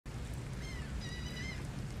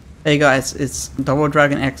Hey guys, it's Double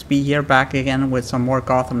Dragon XB here, back again with some more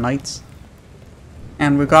Gotham Knights.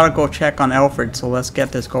 And we gotta go check on Alfred, so let's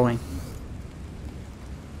get this going.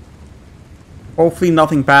 Hopefully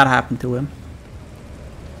nothing bad happened to him.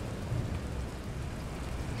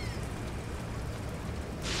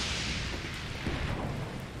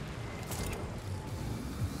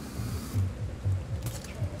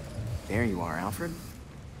 There you are, Alfred.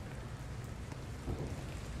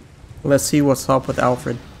 Let's see what's up with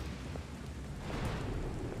Alfred.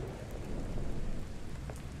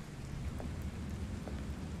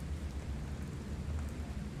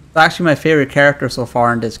 It's actually my favorite character so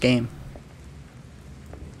far in this game.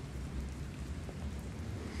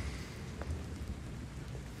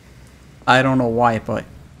 I don't know why, but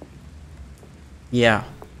yeah.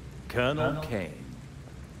 Colonel Kane.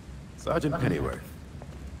 Sergeant Pennyworth.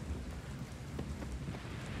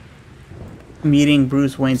 Meeting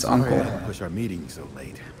Bruce Wayne's Sorry uncle. I had to push our meeting so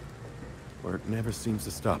late. Work never seems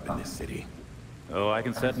to stop in this city. Oh, I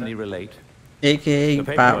can certainly relate. AKA The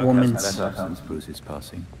paperwork hasn't Batwoman's let up since Bruce's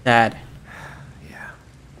passing. dad. Yeah.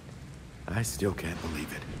 I still can't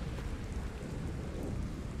believe it.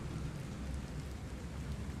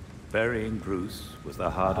 Burying Bruce was the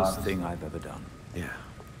hardest thing I've ever done. Yeah.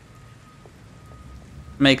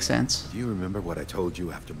 Makes sense. Do you remember what I told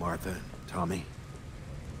you after Martha and Tommy?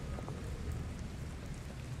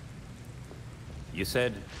 You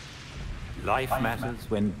said, life matters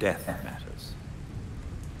when death matters.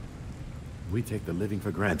 We take the living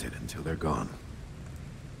for granted until they're gone.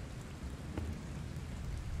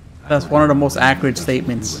 That's one of the most accurate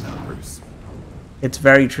statements. Without Bruce. It's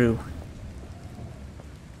very true.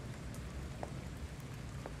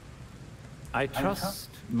 I trust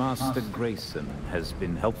Master Grayson has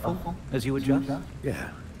been helpful as you adjust. Yeah,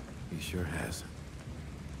 he sure has.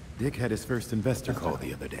 Dick had his first investor call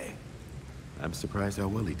the other day. I'm surprised how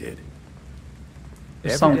well he did.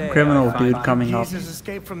 There's some Every day criminal I find dude coming up. Jesus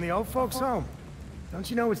escaped from the old folks' home. Don't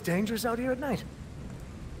you know it's dangerous out here at night?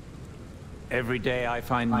 Every day I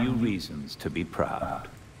find new reasons to be proud.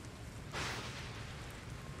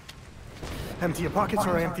 Empty your pockets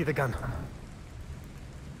or I empty the gun.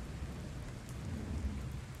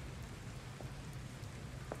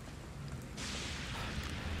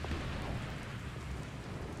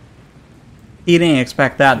 He didn't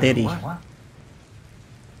expect that, did he?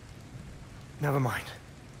 Never mind.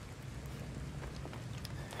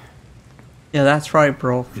 Yeah, that's right,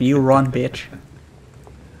 bro. You run, bitch.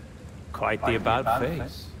 Quite the about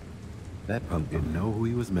face. That punk didn't know who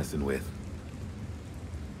he was messing with.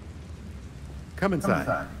 Come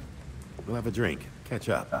inside. We'll have a drink. Catch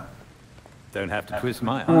up. Don't have to twist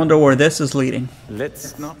my I arm. wonder where this is leading.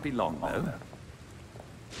 Let's not be long, though.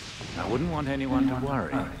 I wouldn't want anyone to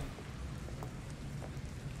worry.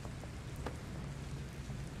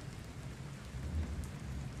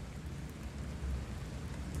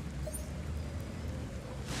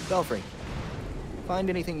 Belfry, find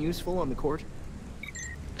anything useful on the court?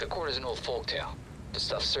 The court is an old folktale. The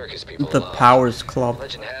stuff circus people The love. Powers Club.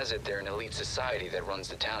 Legend has it they're an elite society that runs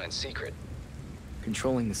the town in secret.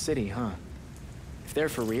 Controlling the city, huh? If they're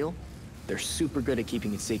for real, they're super good at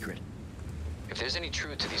keeping it secret. If there's any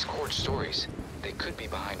truth to these court stories, they could be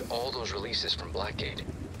behind all those releases from Blackgate.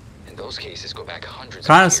 And those cases go back hundreds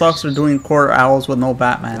Kinda of years. sucks for doing quarter hours with no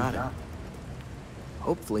Got Batman. it.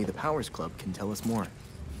 Hopefully the Powers Club can tell us more.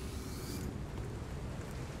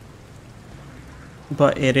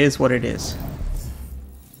 But it is what it is.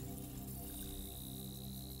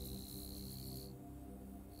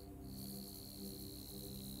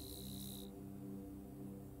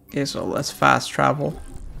 Okay, so let's fast travel.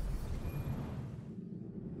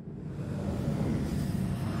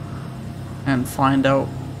 And find out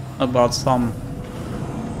about some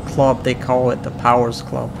club, they call it the Powers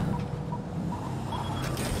Club.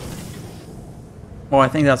 Oh, I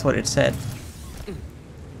think that's what it said.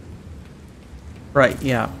 Right,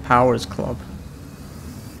 yeah, Powers Club.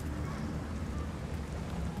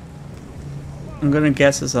 I'm gonna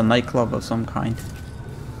guess it's a nightclub of some kind.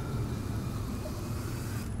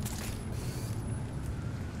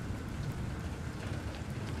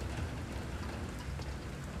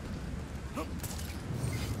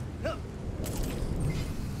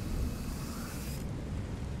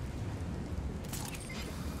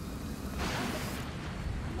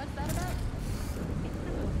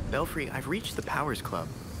 Belfry, I've reached the Powers Club.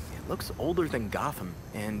 It looks older than Gotham,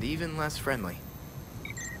 and even less friendly.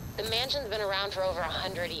 The mansion's been around for over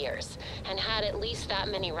 100 years, and had at least that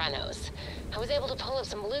many renos. I was able to pull up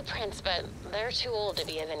some blueprints, but they're too old to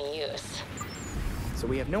be of any use. So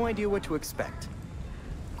we have no idea what to expect.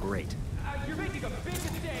 Great. You're making a big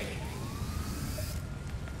mistake.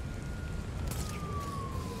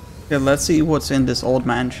 Okay, let's see what's in this old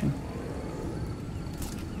mansion.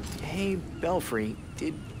 Hey, Belfry,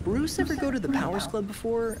 did Bruce ever go to the Powers Club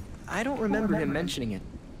before? I don't remember him mentioning it.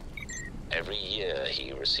 Every year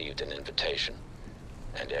he received an invitation,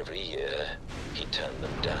 and every year he turned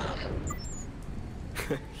them down.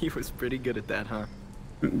 He was pretty good at that, huh?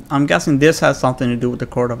 I'm guessing this has something to do with the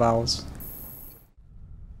Court of Owls.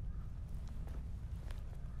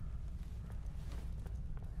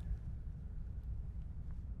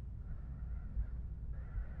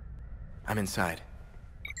 I'm inside.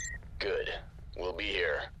 Good. We'll be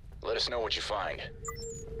here. Let us know what you find.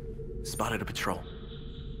 Spotted a patrol.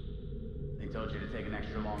 They told you to take an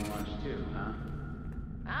extra long lunch too, huh?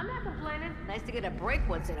 I'm not complaining. Nice to get a break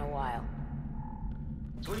once in a while.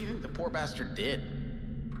 So what do you think the poor bastard did?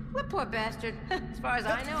 What poor bastard? As far as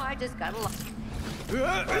I know, I just got a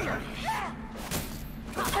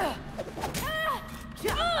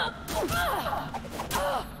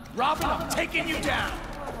Robin, I'm taking you down!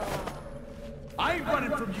 I ain't running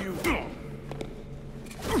from you!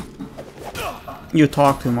 You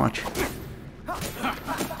talk too much.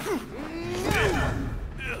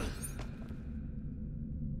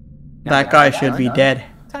 That guy should be dead.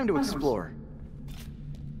 Time to explore.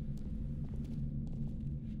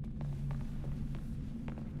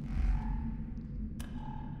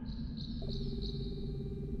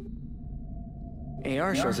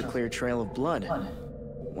 AR shows a clear trail of blood.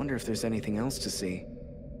 Wonder if there's anything else to see.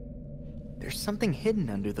 There's something hidden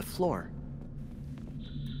under the floor.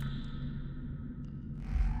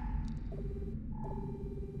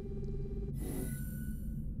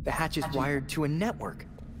 The hatch is wired to a network.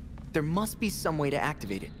 There must be some way to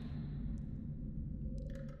activate it.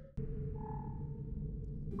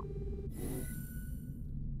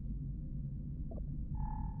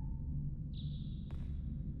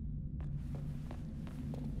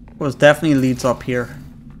 Was definitely leads up here.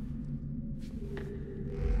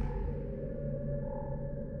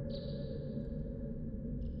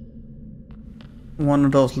 One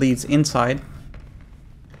of those leads inside.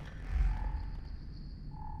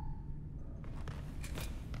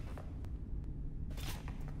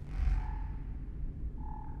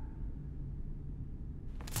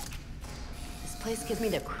 This place gives me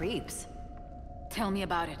the creeps. Tell me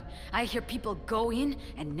about it. I hear people go in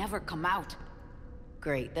and never come out.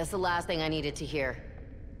 Great, that's the last thing I needed to hear.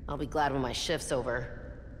 I'll be glad when my shift's over.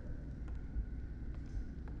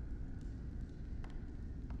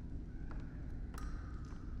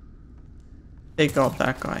 Take out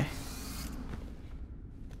that guy.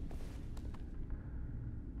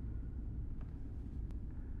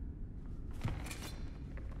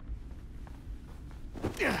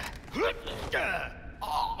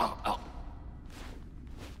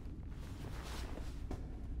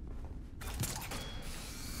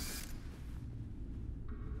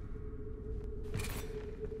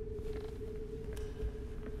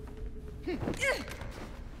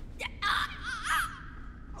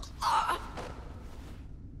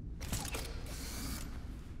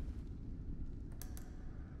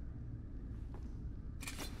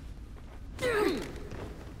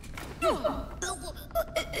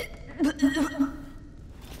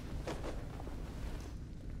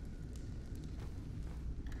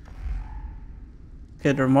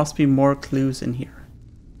 Okay, there must be more clues in here.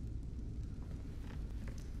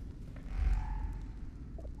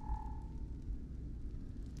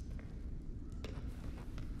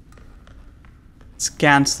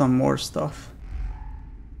 Scan some more stuff.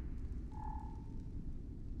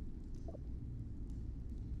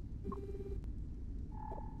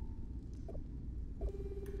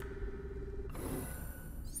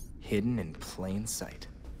 Hidden in plain sight.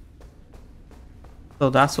 So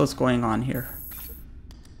that's what's going on here.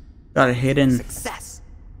 Got a hidden. Success.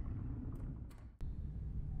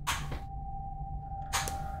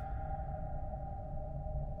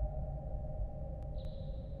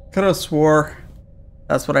 Could have swore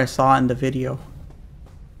that's what I saw in the video.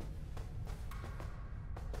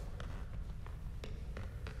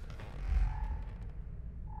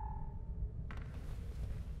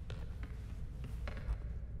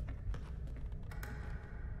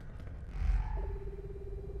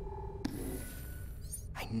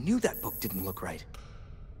 I knew that book didn't look right.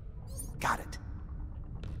 Got it.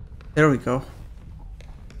 There we go.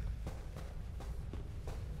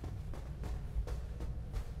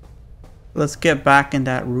 Let's get back in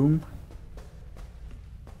that room.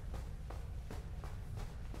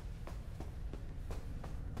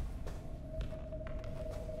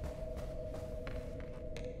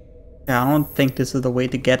 Yeah, I don't think this is the way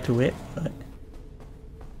to get to it, but...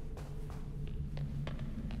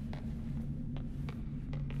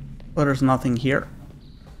 But there's nothing here.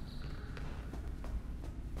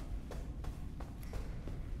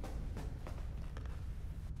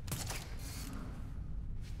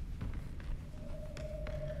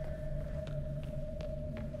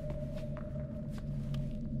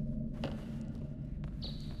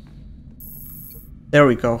 There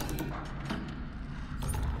we go.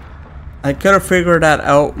 I could have figured that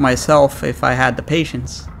out myself if I had the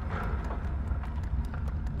patience.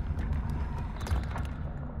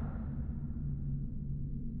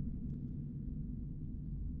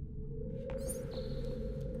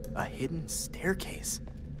 A hidden staircase.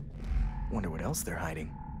 Wonder what else they're hiding.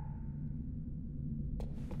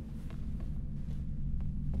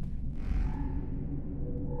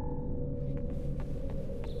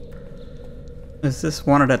 Is this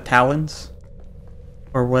one of the talons?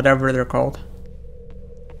 Or whatever they're called?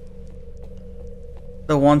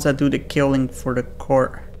 The ones that do the killing for the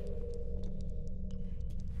court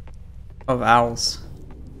of owls.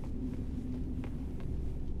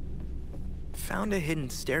 Found a hidden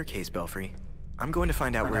staircase, Belfry. I'm going to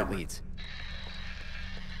find out where it leads.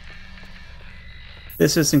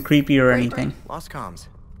 This isn't creepy or anything. Lost comms.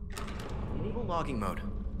 Enable logging mode.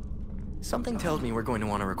 Something tells me we're going to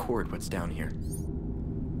want to record what's down here.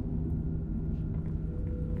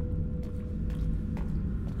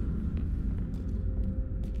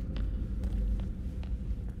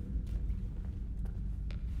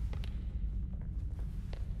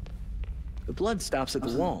 The blood stops at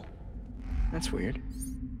the wall. That's weird.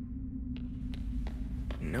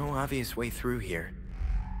 No obvious way through here.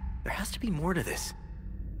 There has to be more to this.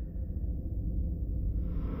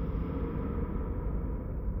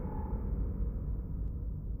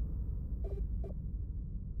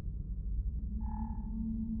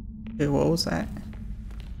 Okay, what was that?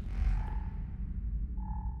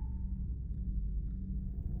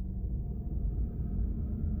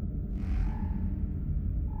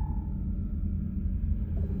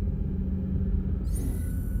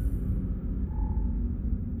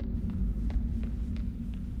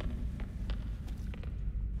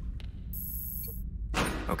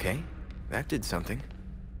 Okay, that did something.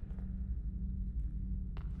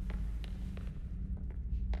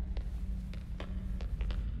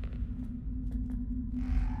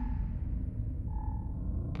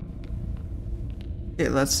 Okay,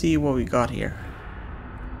 let's see what we got here.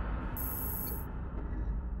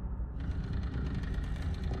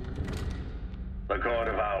 The Court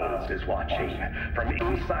of Owls is watching from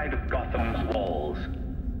inside of Gotham's walls.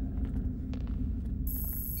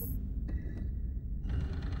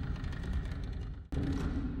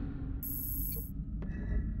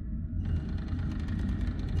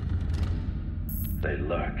 They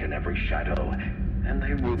lurk in every shadow, and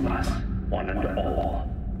they rule us, one and all.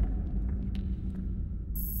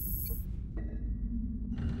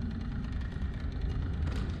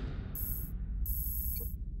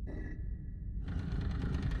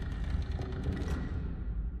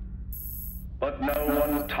 But no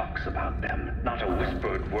one talks about them. Not a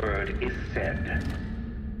whispered word is said.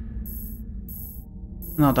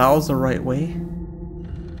 No, that was the right way.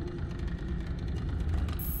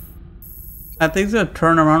 I think the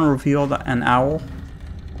turnaround revealed an owl.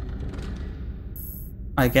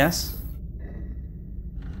 I guess.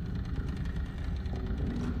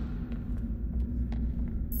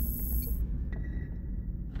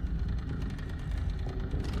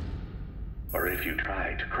 Or if you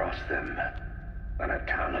try to cross them, then a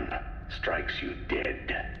talon strikes you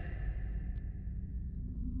dead.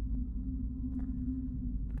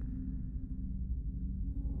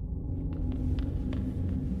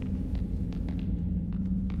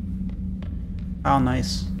 Oh,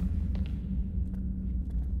 nice.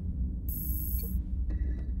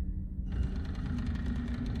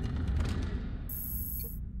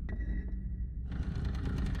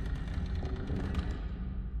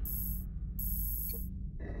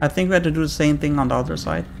 I think we had to do the same thing on the other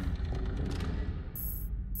side.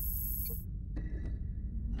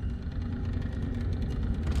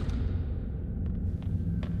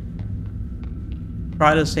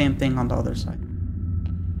 Try the same thing on the other side.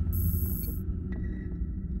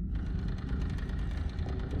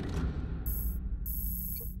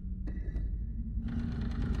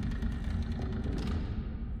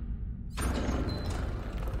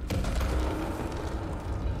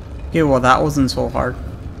 Okay, well that wasn't so hard.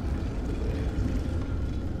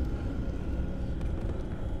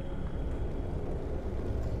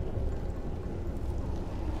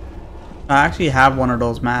 I actually have one of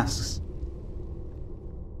those masks.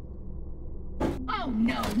 Oh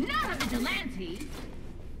no, not a vigilante!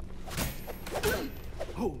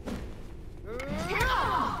 Oh.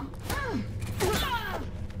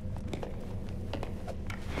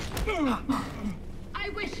 I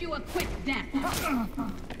wish you a quick death.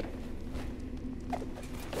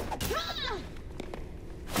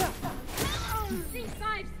 See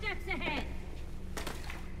 5 steps ahead.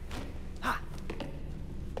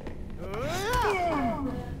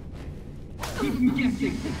 Keep him guessing.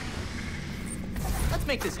 thinking? Let's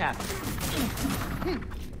make this happen.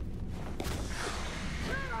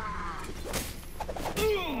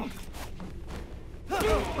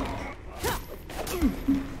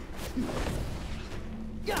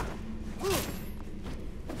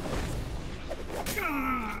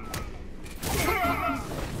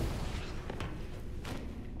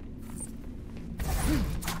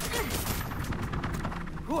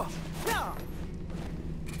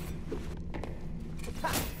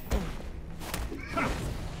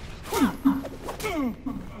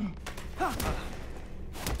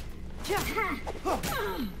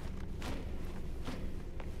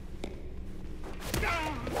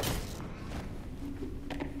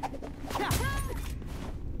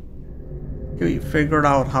 We figured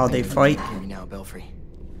out how they fight. Hear me now, Belfry.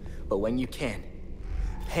 But when you can,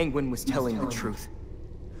 Penguin was telling the truth.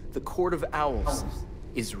 The Court of Owls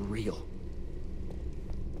is real.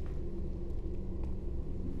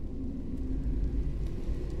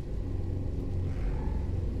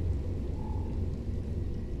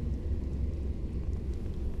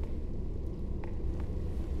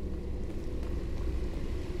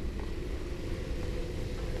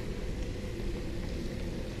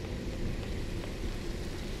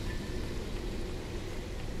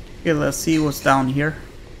 Okay, let's see what's down here.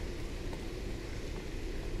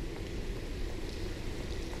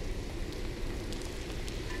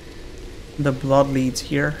 The blood leads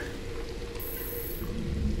here.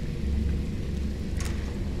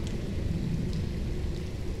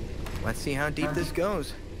 Let's see how deep this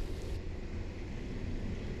goes.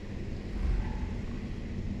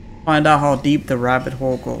 Find out how deep the rabbit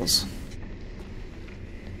hole goes.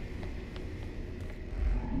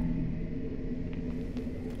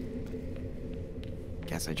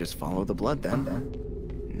 Guess I just follow the blood then.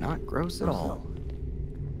 Not gross at all.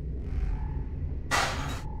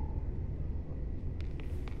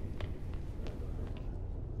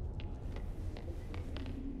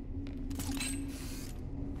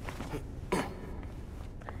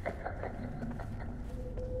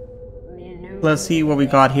 Let's see what we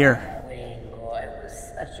got here. It was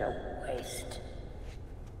such a waste.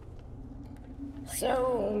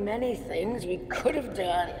 So many things we could have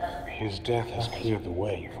done. His death has cleared the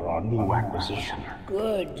way for our new acquisition.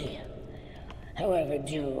 Good. However,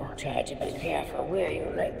 do try to be careful where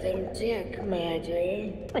you let them dig,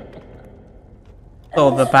 Maggie.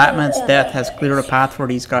 So the Batman's death has cleared a path for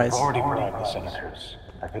these guys. I've already bribed the senators.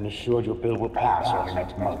 I've been assured your bill will pass early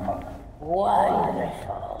next month.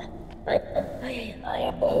 Wonderful. I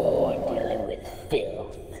am bored dealing with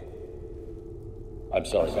filth. I'm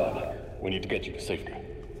sorry, God. We need to get you to safety.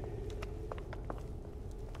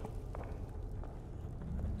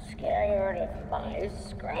 Scared of mice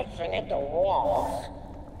scratching at the walls.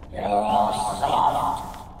 You're all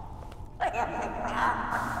soft.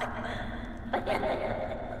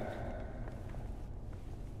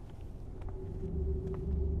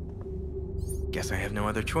 Guess I have no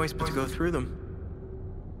other choice but to go through them.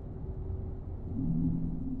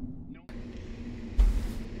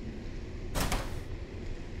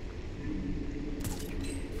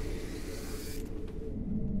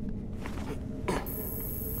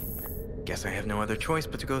 Guess I have no other choice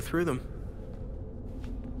but to go through them.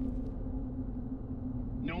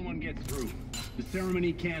 No one gets through. The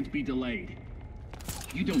ceremony can't be delayed.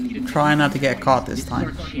 You don't need to Try not to get caught this time.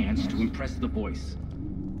 This is our chance to impress the voice.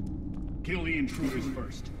 Kill the intruders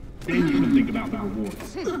first. Then you can think about the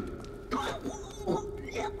rewards.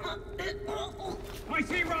 I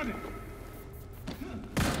see Robin!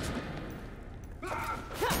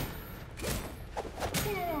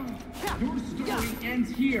 Your story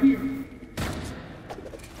ends here.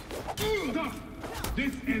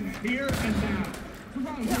 This ends here and now.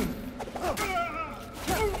 Surround him.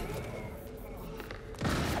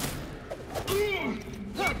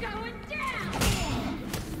 You're going down!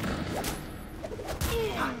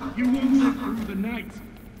 You won't live through the night.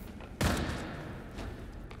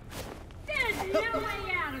 There's no way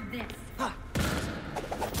out of this!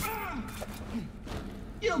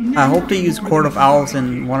 I hope they use Court of Owls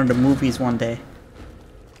in one of the movies one day.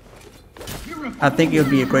 I think it would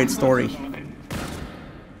be a great story.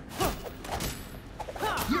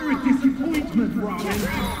 You're a disappointment, Robin.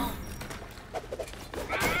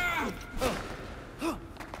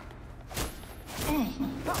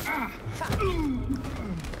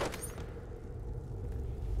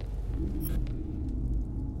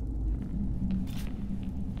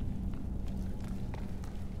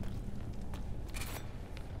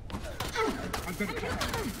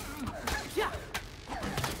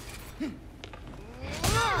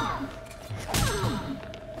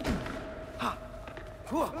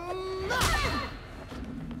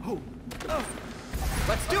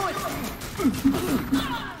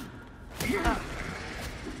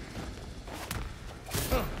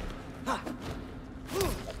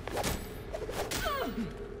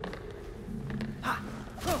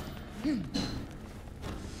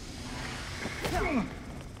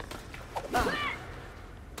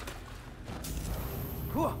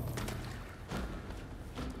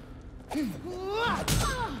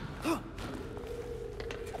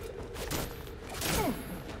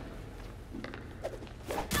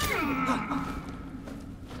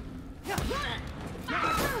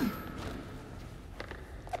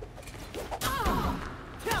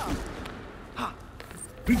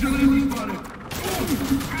 Vigilante spotted!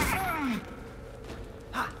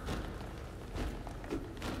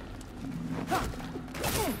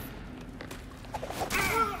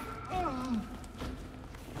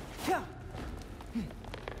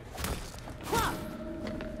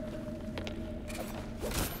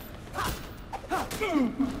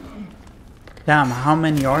 Damn, how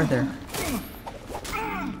many are there?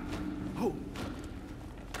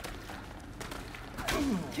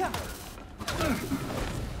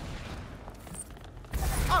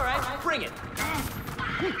 All right, bring it.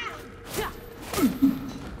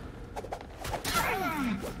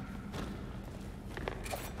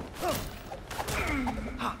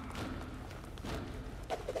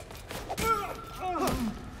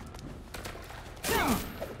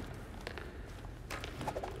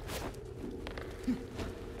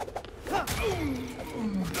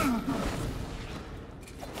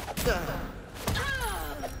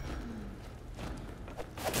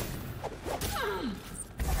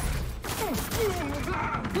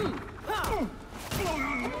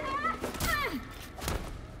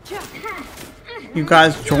 You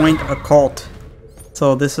guys joined a cult,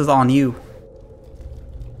 so this is on you.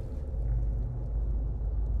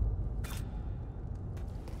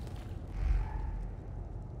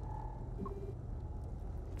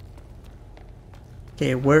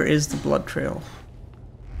 Okay, where is the blood trail?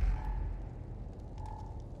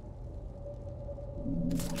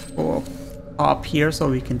 Go up here so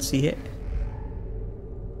we can see it.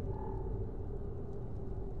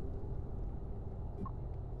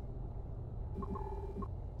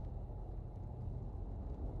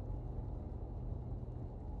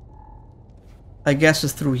 I guess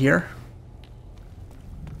it's through here.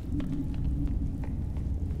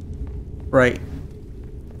 Right.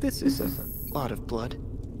 This is a lot of blood.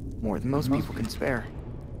 More than most people can spare.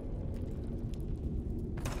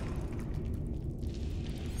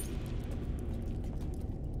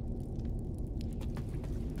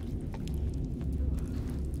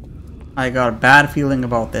 I got a bad feeling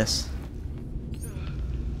about this.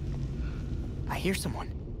 I hear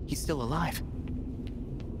someone. He's still alive.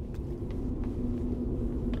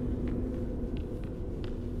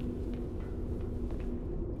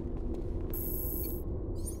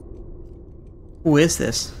 Who is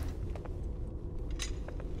this?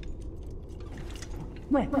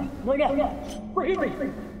 Wait up! Forgive me!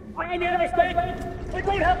 I made a mistake! It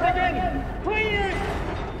won't happen again! Please!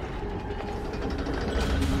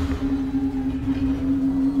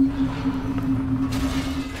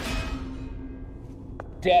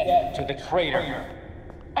 Death to the traitor!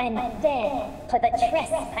 And death to the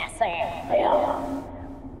trespasser!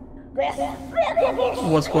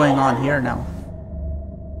 What's going on here now?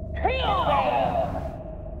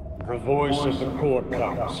 The voice of the court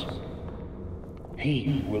comes.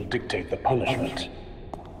 He will dictate the punishment.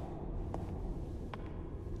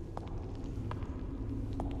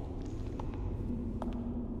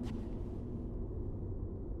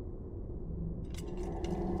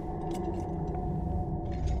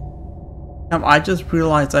 I just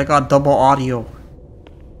realized I got double audio.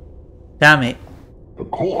 Damn it. The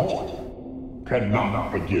court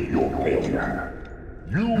cannot forgive your failure.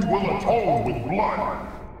 You will atone with blood.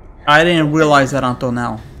 I didn't realize that until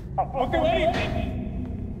now.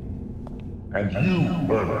 And you,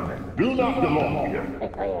 Vernon, do not belong here.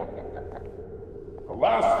 The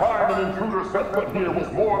last time an intruder set foot here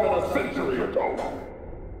was more than a century ago.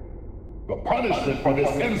 The punishment for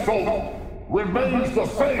this insult remains the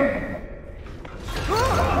same.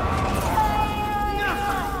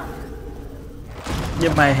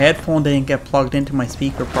 Yeah, my headphone didn't get plugged into my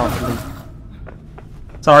speaker properly.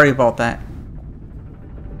 Sorry about that.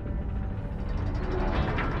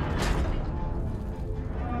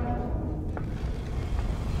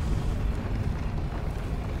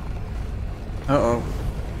 Uh-oh.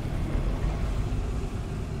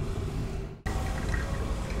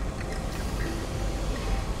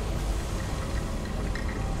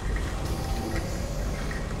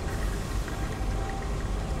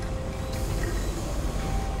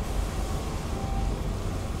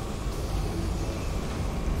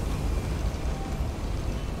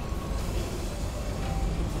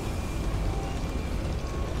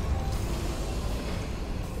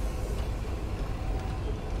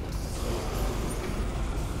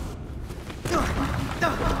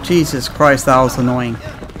 Jesus Christ, that was annoying.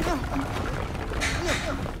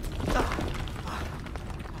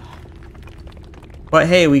 But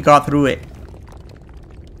hey, we got through it.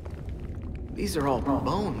 These are all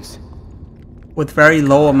bones. With very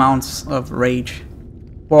low amounts of rage.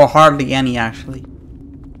 Well, hardly any, actually.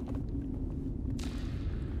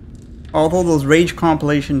 Although those rage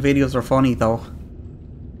compilation videos are funny, though.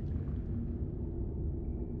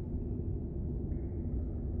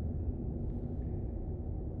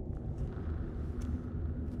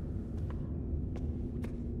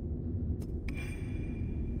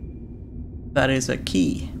 That is a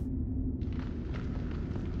key.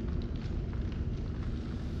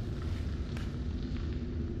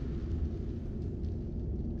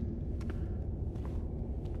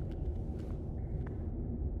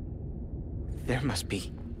 There must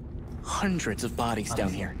be hundreds of bodies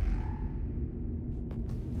down here.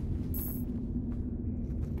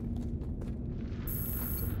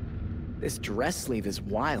 This dress sleeve is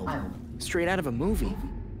wild. Straight out of a movie.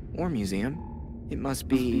 Or museum. It must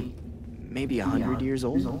be maybe 100 years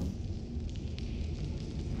old.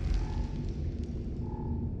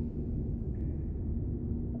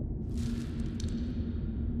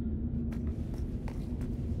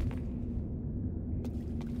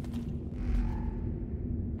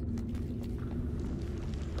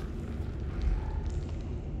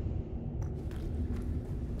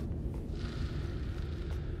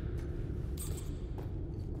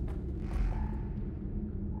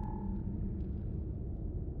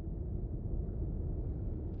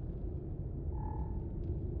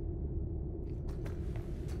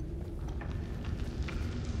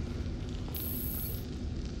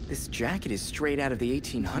 This jacket is straight out of the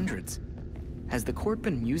 1800s. Has the court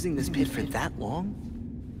been using this pit for that long?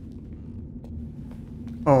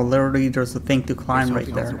 Oh, literally there's a thing to climb right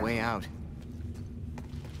there. There's a way out.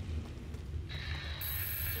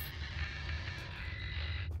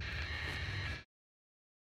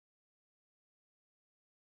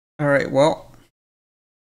 Alright, well.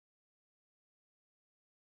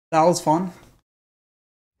 That was fun.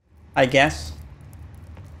 I guess.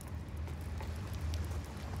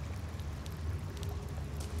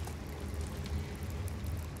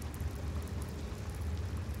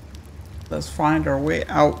 Let's find our way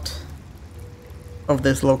out of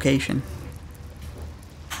this location.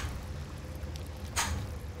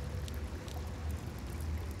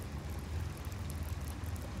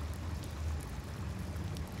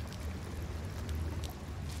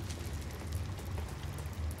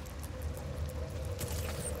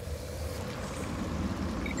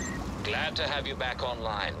 Glad to have you back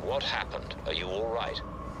online. What happened? Are you all right?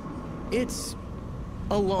 It's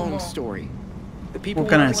a long story. The people We're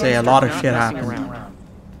gonna say a lot of shit happened. Around.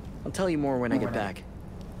 I'll tell you more when I get back.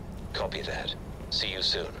 Copy that. See you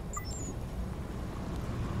soon.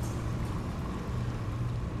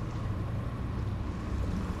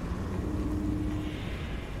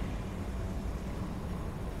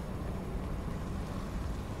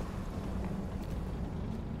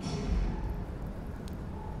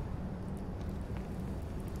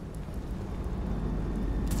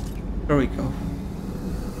 There we go.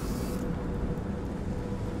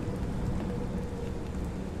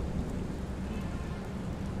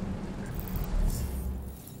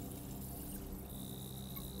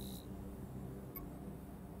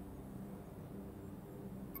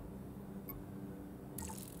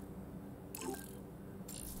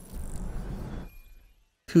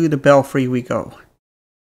 To the belfry we go.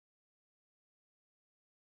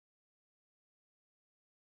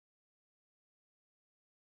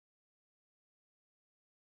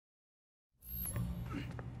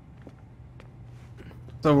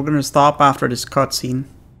 So we're gonna stop after this cutscene.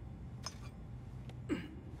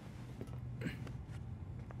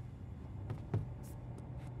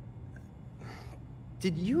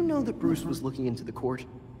 Did you know that Bruce was looking into the court?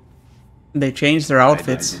 They changed their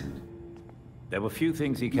outfits. There were few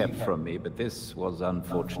things he kept from me, but this was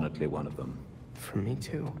unfortunately one of them. From me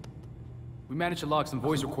too. We managed to log some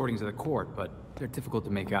voice recordings of the court, but they're difficult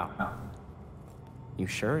to make out. You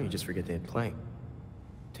sure? You just forget they had play.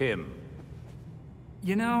 Tim.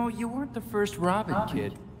 You know, you weren't the first Robin,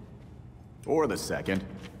 kid. Or the second.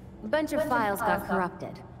 A bunch of files got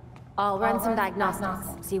corrupted. I'll run some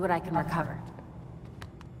diagnostics, see what I can recover.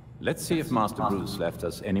 Let's see if Master Bruce left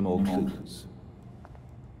us any more clues.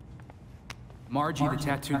 Margie, the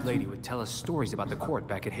tattooed lady, would tell us stories about the court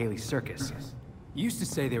back at Haley's Circus. Used to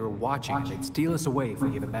say they were watching and they'd steal us away if we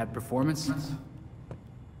gave a bad performance.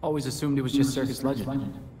 Always assumed it was just circus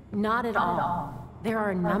legend. Not at all. There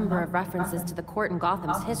are a number of references to the court in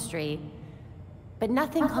Gotham's history, but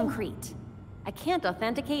nothing concrete. I can't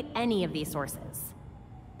authenticate any of these sources.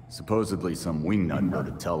 Supposedly some wingnut wrote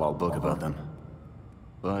a tell-all book about them.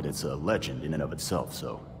 But it's a legend in and of itself,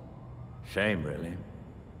 so... Shame, really.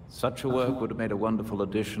 Such a work would have made a wonderful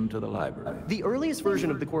addition to the library. The earliest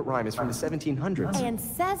version of the court rhyme is from the 1700s. And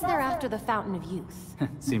says they're after the Fountain of Youth.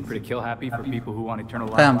 Seem pretty kill happy for people who want eternal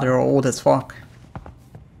life. Damn, they're old as fuck.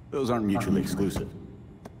 Those aren't mutually exclusive.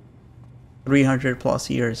 300 plus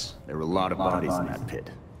years. There were a lot of bodies in that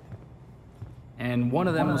pit. And one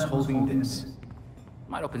of them was holding this.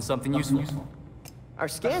 Might open something useful. Our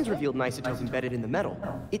scans revealed an isotope embedded in the metal.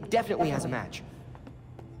 It definitely has a match.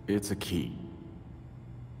 It's a key.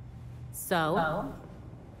 So?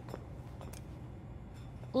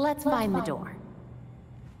 Let's find the door.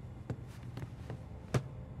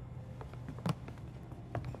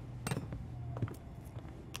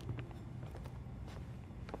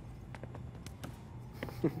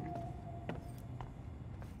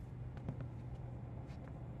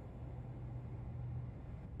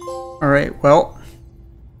 Alright, well,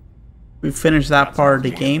 we finished that part of the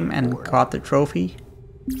game and got the trophy.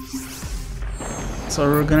 So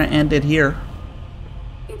we're gonna end it here.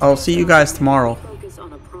 I'll see you guys tomorrow.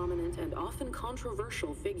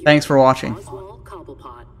 Thanks for watching.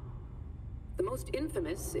 The most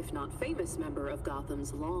infamous, if not famous, member of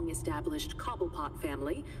Gotham's long-established Cobblepot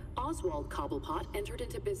family, Oswald Cobblepot entered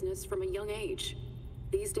into business from a young age.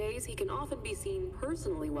 These days, he can often be seen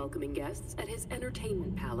personally welcoming guests at his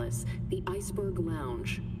entertainment palace, the Iceberg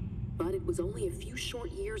Lounge. But it was only a few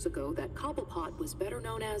short years ago that Cobblepot was better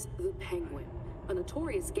known as the Penguin, a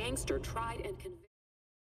notorious gangster tried and convicted.